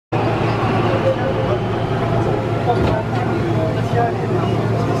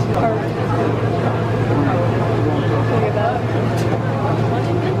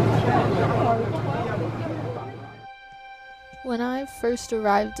first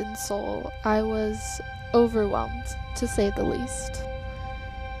arrived in Seoul, I was overwhelmed, to say the least.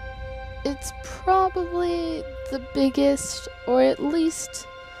 It's probably the biggest, or at least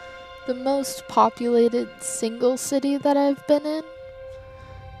the most populated single city that I've been in.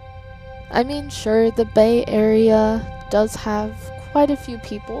 I mean, sure, the Bay Area does have quite a few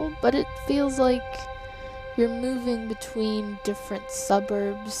people, but it feels like you're moving between different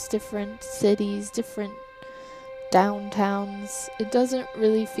suburbs, different cities, different downtowns. It doesn't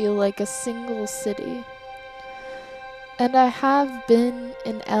really feel like a single city. And I have been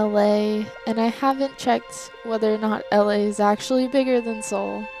in LA, and I haven't checked whether or not LA is actually bigger than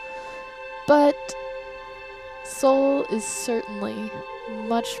Seoul, but Seoul is certainly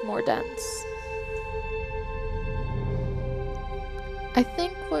much more dense. I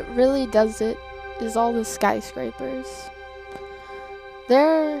think what really does it is all the skyscrapers. There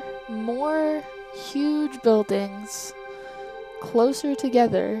are more huge buildings closer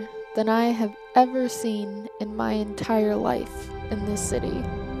together than I have ever seen in my entire life in this city.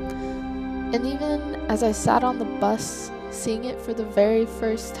 And even as I sat on the bus, seeing it for the very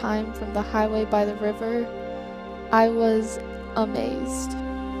first time from the highway by the river, I was amazed.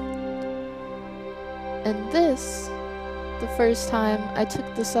 And this, the first time I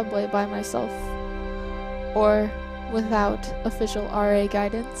took the subway by myself, or without official RA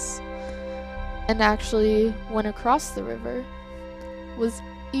guidance, and actually went across the river, was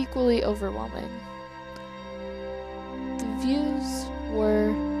equally overwhelming. The views were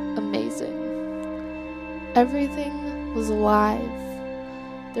amazing. Everything was alive.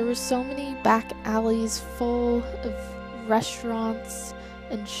 There were so many back alleys full of restaurants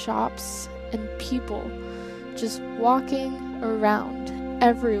and shops and people just walking around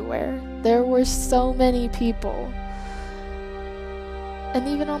everywhere. There were so many people. And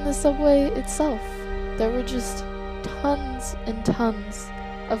even on the subway itself, there were just tons and tons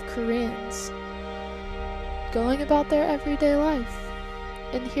of Koreans going about their everyday life.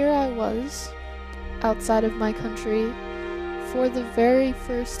 And here I was, outside of my country, for the very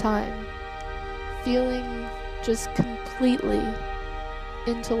first time, feeling just completely,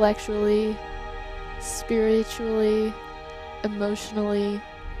 intellectually, spiritually, emotionally,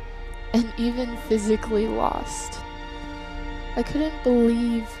 and even physically lost. I couldn't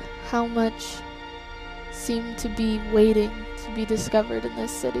believe how much seemed to be waiting to be discovered in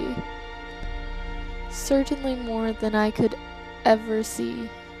this city. Certainly more than I could ever see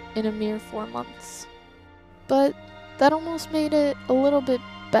in a mere 4 months. But that almost made it a little bit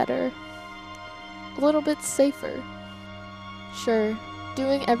better, a little bit safer. Sure,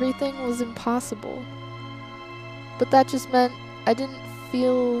 doing everything was impossible, but that just meant I didn't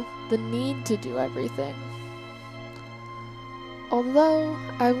feel the need to do everything. Although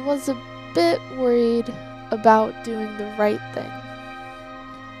I was a bit worried about doing the right thing.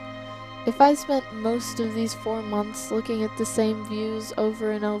 If I spent most of these 4 months looking at the same views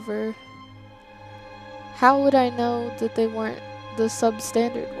over and over, how would I know that they weren't the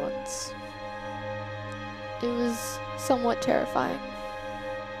substandard ones? It was somewhat terrifying.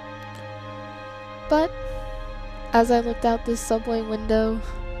 But as I looked out this subway window,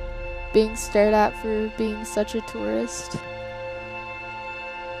 being stared at for being such a tourist,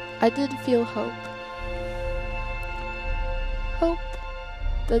 I did feel hope. Hope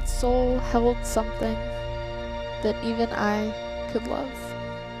that Seoul held something that even I could love.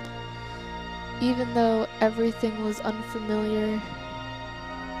 Even though everything was unfamiliar,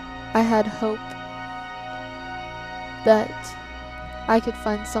 I had hope that I could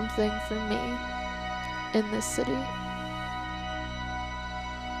find something for me in this city.